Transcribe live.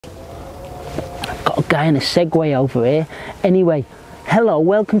guy in a Segway over here. Anyway, hello,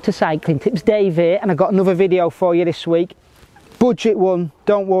 welcome to Cycling Tips. Dave here, and I got another video for you this week. Budget one,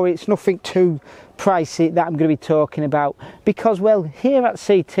 don't worry, it's nothing too pricey that I'm going to be talking about, because, well, here at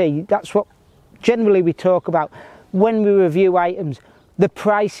CT, that's what generally we talk about when we review items, the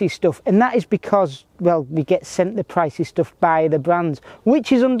pricey stuff. And that is because, well, we get sent the pricey stuff by the brands,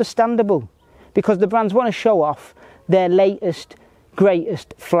 which is understandable, because the brands want to show off their latest,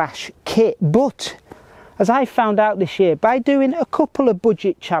 greatest flash kit. But as I found out this year by doing a couple of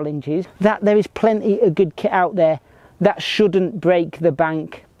budget challenges, that there is plenty of good kit out there that shouldn't break the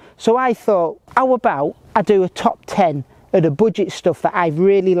bank. So I thought, how about I do a top 10 of the budget stuff that I've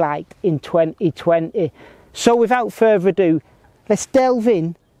really liked in 2020. So without further ado, let's delve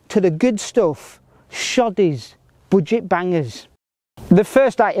in to the good stuff, Shoddy's budget bangers. The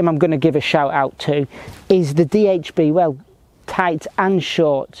first item I'm going to give a shout out to is the DHB, well, tights and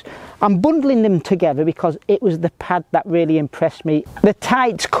shorts. I'm bundling them together because it was the pad that really impressed me. The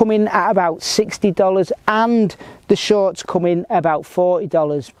tights come in at about $60 and the shorts come in about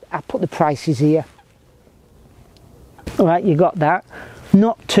 $40. I put the prices here. Alright, you got that.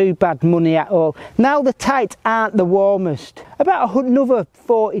 Not too bad money at all. Now, the tights aren't the warmest. About another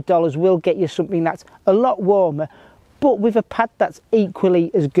 $40 will get you something that's a lot warmer, but with a pad that's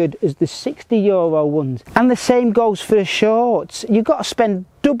equally as good as the €60 ones. And the same goes for the shorts. You've got to spend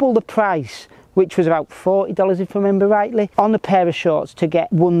double the price, which was about $40 if I remember rightly, on a pair of shorts to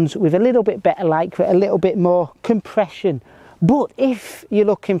get ones with a little bit better lycra, a little bit more compression. But if you're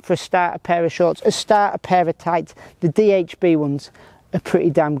looking for a starter pair of shorts, a starter pair of tights, the DHB ones are pretty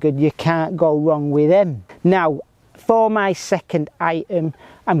damn good. You can't go wrong with them. Now, for my second item,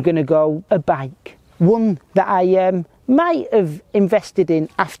 I'm going to go a bike. One that I might have invested in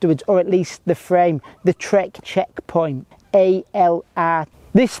afterwards, or at least the frame, the Trek Checkpoint ALR.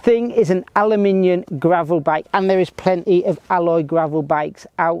 This thing is an aluminium gravel bike, and there is plenty of alloy gravel bikes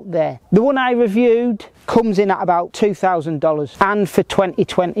out there. The one I reviewed comes in at about $2,000, and for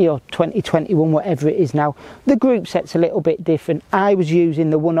 2020 or 2021, whatever it is now, the group set's a little bit different. I was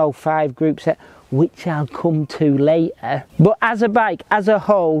using the 105 group set, which I'll come to later. But as a bike, as a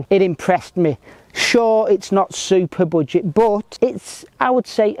whole, it impressed me. Sure, it's not super budget, but it's, I would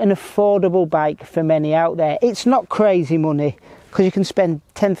say, an affordable bike for many out there. It's not crazy money, because you can spend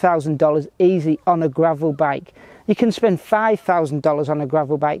 $10,000 easy on a gravel bike. You can spend $5,000 on a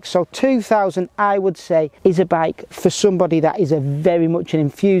gravel bike. So $2,000, I would say, is a bike for somebody that is a very much an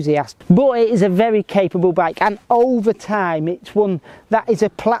enthusiast. But it is a very capable bike, and over time, it's one that is a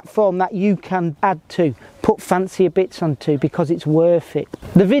platform that you can add to, put fancier bits onto, because it's worth it.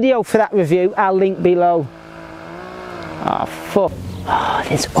 The video for that review, I'll link below. Oh, fuck. Oh,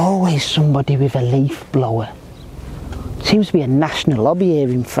 there's always somebody with a leaf blower. Seems to be a national hobby here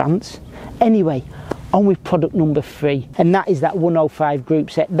in France. Anyway, on with product number 3, and that is that 105 group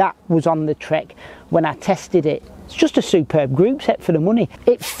set. That was on the Trek when I tested it. It's just a superb group set for the money.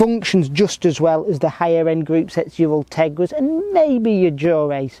 It functions just as well as the higher end group sets, your Ultegras and maybe your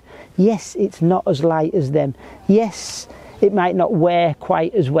Jurace. Yes, it's not as light as them. Yes, it might not wear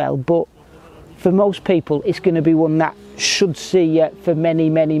quite as well, but for most people, it's going to be one that should see you for many,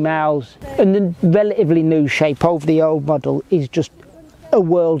 many miles. And the relatively new shape over the old model is just a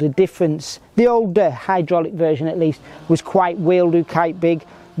world of difference. The older hydraulic version, at least, was quite wieldy, quite big.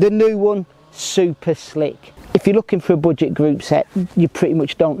 The new one, super slick. If you're looking for a budget group set, you pretty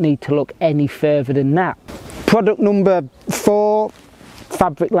much don't need to look any further than that. Product number 4,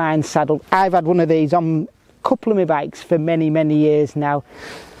 fabric line saddle. I've had one of these on a couple of my bikes for many, many years now.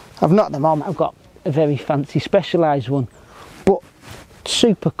 I've not them on, I've got a very fancy Specialized one, but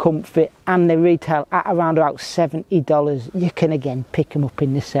super comfy, and they retail at around about $70. You can again pick them up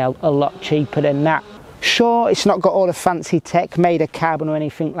in the sale a lot cheaper than that. Sure, it's not got all the fancy tech made of carbon or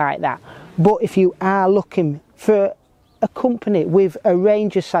anything like that, but if you are looking for a company with a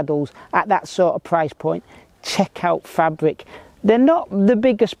range of saddles at that sort of price point, check out Fabric. They're not the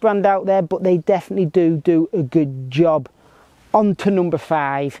biggest brand out there, but they definitely do a good job. On to number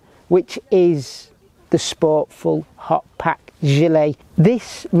 5, which is the Sportful Hot Pack Gilet.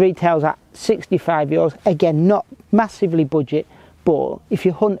 This retails at €65. Again, not massively budget, but if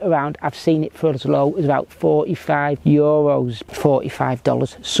you hunt around, I've seen it for as low as about €45,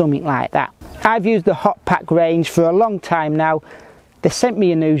 $45, something like that. I've used the Hot Pack range for a long time now. They sent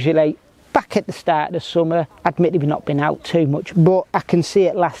me a new gilet back at the start of the summer. Admittedly, we've not been out too much, but I can see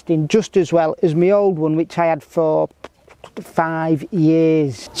it lasting just as well as my old one, which I had for 5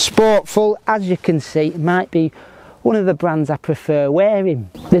 years. Sportful, as you can see, might be one of the brands I prefer wearing.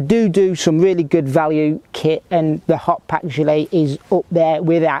 They do some really good value kit, and the Hot Pack Gilet is up there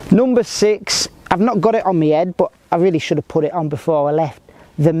with that. Number 6, I've not got it on my head, but I really should have put it on before I left.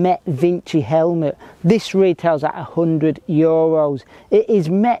 The Met Vinci helmet. This retails at €100. It is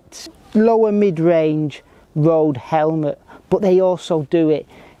Met's lower mid-range road helmet, but they also do it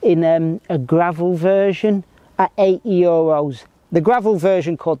in a gravel version at €80. The gravel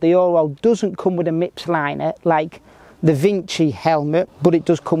version called the Oro doesn't come with a MIPS liner like the Vinci helmet, but it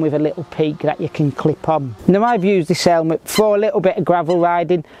does come with a little peak that you can clip on. Now I've used this helmet for a little bit of gravel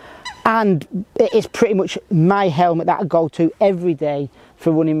riding, and it is pretty much my helmet that I go to every day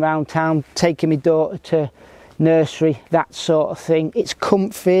for running around town, taking my daughter to nursery, that sort of thing. It's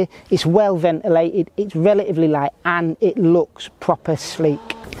comfy, it's well ventilated, it's relatively light, and it looks proper sleek.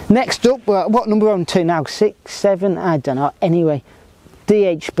 Next up, what number are we on to now? 6, 7, I don't know. Anyway,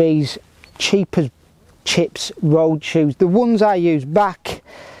 DHB's cheap as chips road shoes. The ones I used back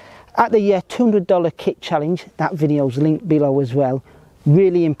at the $200 kit challenge, that video's linked below as well,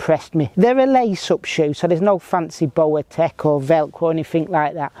 really impressed me. They're a lace-up shoe, so there's no fancy boa tech or Velcro or anything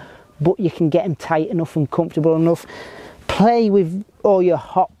like that, but you can get them tight enough and comfortable enough. Play with all your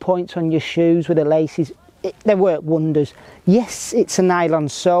hot points on your shoes with the laces. They work wonders. Yes, it's a nylon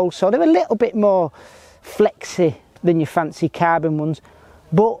sole, so they're a little bit more flexy than your fancy carbon ones,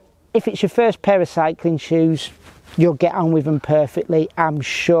 but if it's your first pair of cycling shoes, you'll get on with them perfectly, I'm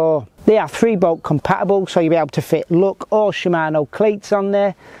sure. They are 3-bolt compatible, so you'll be able to fit Look or Shimano cleats on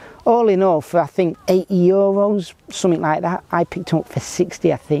there. All in all, for I think €80, something like that. I picked them up for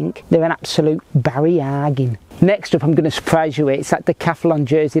 60, I think. They're an absolute bargain. Next up, I'm going to surprise you with, it's that decathlon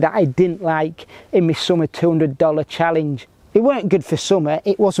jersey that I didn't like in my summer $200 challenge. It weren't good for summer,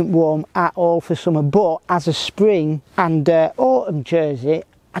 it wasn't warm at all for summer, but as a spring and autumn jersey,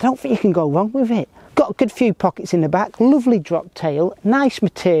 I don't think you can go wrong with it. Got a good few pockets in the back, lovely drop tail, nice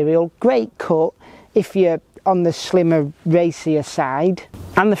material, great cut if you're on the slimmer, racier side,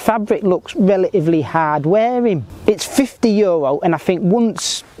 and the fabric looks relatively hard wearing. It's €50, and I think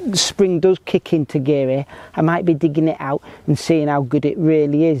once spring does kick into gear here, I might be digging it out and seeing how good it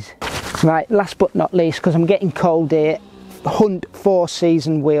really is. Right, last but not least, because I'm getting cold here, Hunt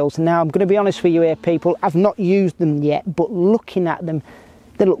 4-season wheels. Now I'm going to be honest with you here, people, I've not used them yet, but looking at them,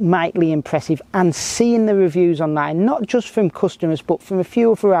 they look mightily impressive, and seeing the reviews online, not just from customers but from a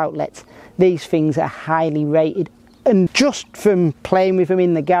few other outlets, these things are highly rated. And just from playing with them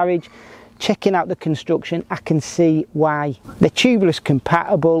in the garage, checking out the construction, I can see why. They're tubeless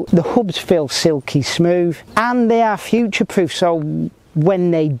compatible, the hubs feel silky smooth, and they are future proof, so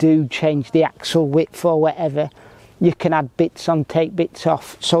when they do change the axle width or whatever, you can add bits on, take bits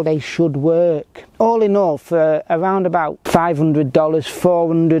off, so they should work. All in all, for around about $500,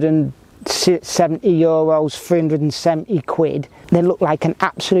 €470, £370, they look like an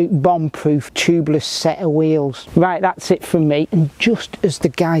absolute bomb-proof tubeless set of wheels. Right, that's it from me, and just as the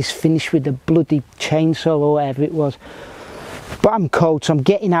guys finished with the bloody chainsaw or whatever it was, but I'm cold, so I'm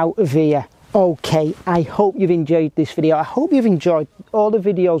getting out of here. Okay, I hope you've enjoyed this video. I hope you've enjoyed all the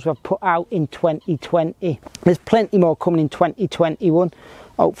videos I've put out in 2020. There's plenty more coming in 2021,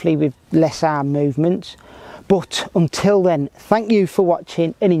 hopefully with less arm movements. But until then, thank you for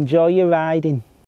watching and enjoy your riding.